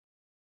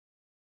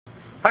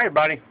Hi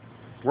everybody,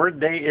 word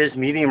today is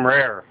medium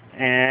rare,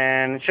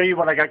 and show you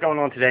what I got going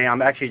on today.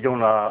 I'm actually doing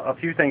a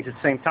few things at the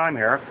same time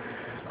here.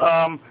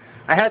 I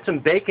had some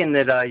bacon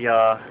that I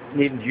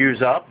needed to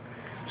use up,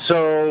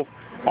 so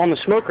on the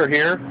smoker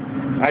here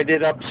I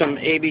did up some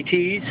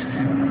ABT'S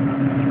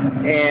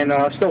and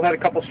still had a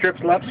couple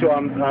strips left, so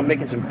I'm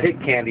making some pig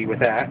candy with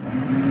that.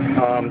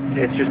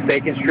 It's just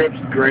bacon strips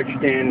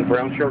dredged in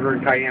brown sugar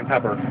and cayenne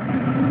pepper.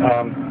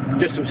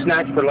 Just some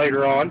snacks for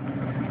later on.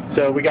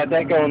 So we got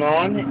that going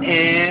on,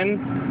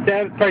 and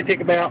that would probably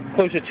take about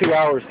close to 2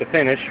 hours to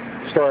finish,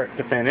 start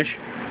to finish.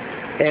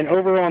 And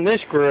over on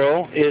this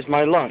grill is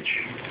my lunch.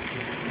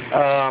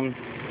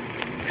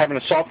 Having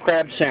a soft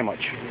crab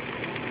sandwich.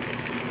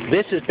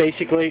 This is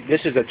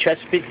a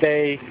Chesapeake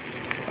Bay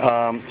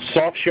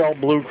soft shell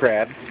blue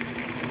crab,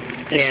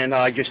 and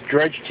I just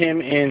dredged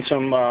him in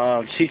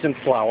some seasoned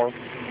flour,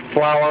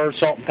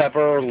 salt and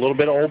pepper, a little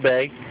bit of Old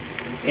Bay,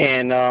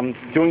 and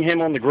doing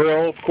him on the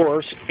grill, of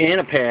course, in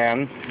a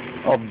pan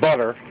of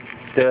butter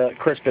to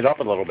crisp it up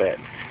a little bit.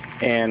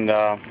 And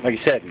like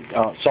I said,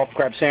 soft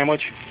crab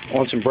sandwich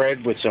on some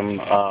bread with some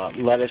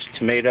lettuce,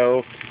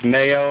 tomato,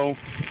 mayo.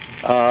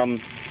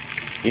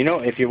 You know,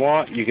 if you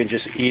want, you can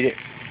just eat it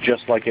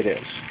just like it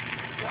is.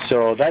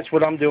 So that's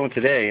what I'm doing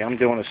today. I'm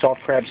doing a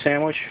soft crab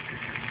sandwich,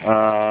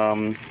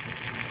 some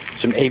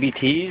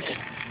ABT'S,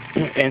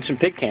 and some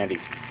pig candy.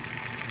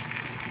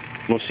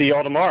 We'll see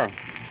y'all tomorrow.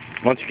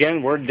 Once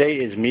again, word today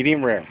is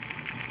medium rare.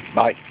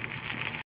 Bye.